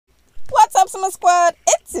up, Simmer Squad?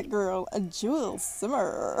 It's your girl, Jewell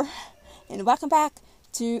Simmer, and welcome back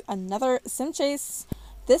to another Simchase.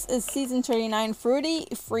 This is season 39, fruity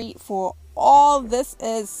free for all. This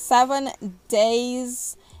is 7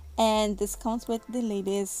 days, and this comes with the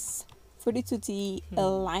latest Fruity Tutti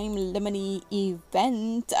Lime Lemony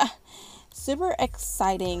event. Super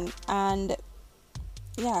exciting, and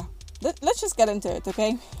yeah, let's just get into it,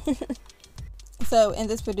 okay? So in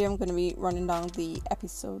this video, I'm going to be running down the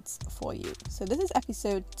episodes for you. So this is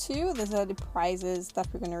episode 2. These are the prizes that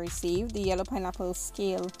we're going to receive. The yellow pineapple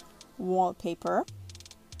scale wallpaper.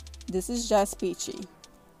 This is just peachy.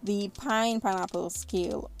 The pineapple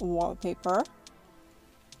scale wallpaper.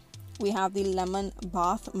 We have the lemon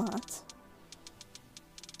bath mat.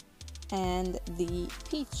 And the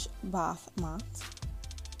peach bath mat.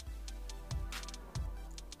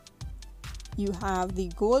 You have the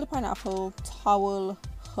gold pineapple towel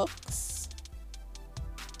hooks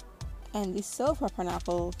and the silver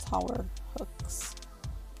pineapple towel hooks.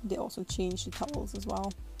 They also changed the towels as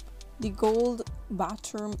well. The gold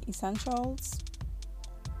bathroom essentials,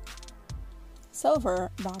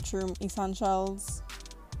 silver bathroom essentials.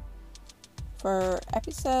 For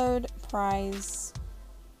episode 5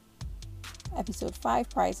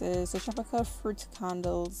 prizes, the tropical fruit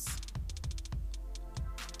candles,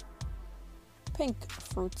 pink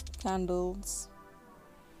fruit candles,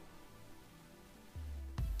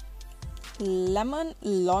 lemon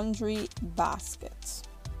laundry basket,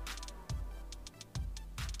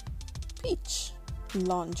 peach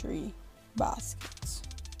laundry basket,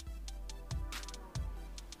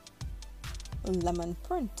 lemon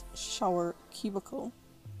print shower cubicle,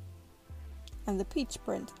 and the peach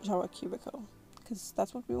print shower cubicle, because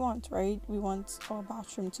that's what we want, right? We want our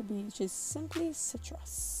bathroom to be just simply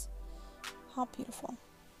citrus. How beautiful.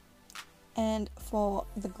 And for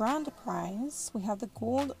the grand prize, we have the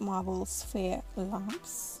gold marble sphere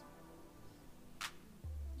lamps.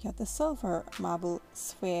 You have the silver marble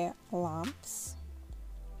sphere lamps.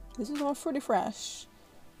 This is all fruity fresh.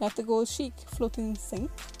 You have the gold chic floating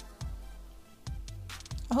sink.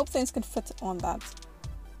 I hope things can fit on that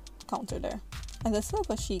counter there. And the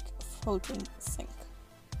silver chic floating sink.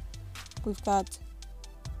 We've got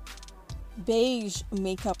beige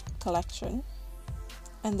makeup collection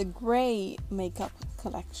and the gray makeup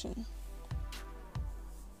collection,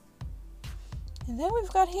 and then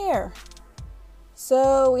we've got hair.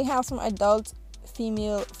 So we have some adult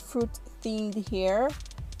female fruit themed hair.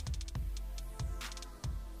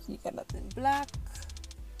 So you got that in black,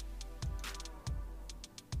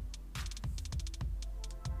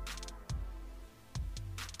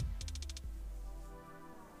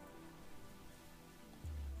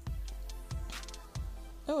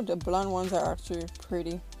 oh, the blonde ones are actually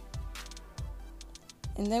pretty.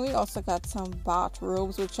 And then we also got some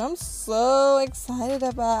bathrobes, which I'm so excited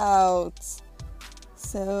about.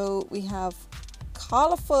 So we have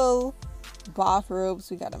colorful bathrobes.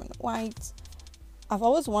 We got them in white. I've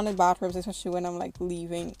always wanted bathrobes, especially when I'm like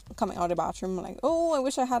coming out of the bathroom. I'm like, oh, I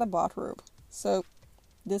wish I had a bathrobe. So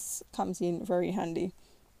this comes in very handy.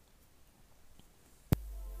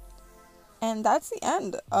 And that's the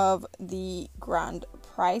end of the grand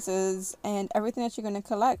prizes and everything that you're going to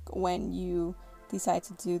collect when you decide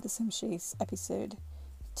to do the Simchase episode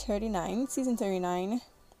 39, season 39.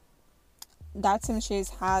 That Simchase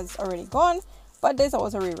has already gone, but there's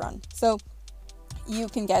always a rerun. So you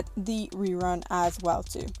can get the rerun as well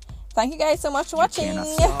too. Thank you guys so much for watching. You cannot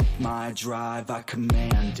stop my drive, I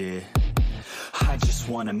command it. I just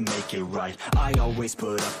want to make it right. I always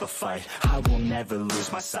put up a fight. I will never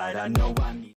lose my sight. I know I need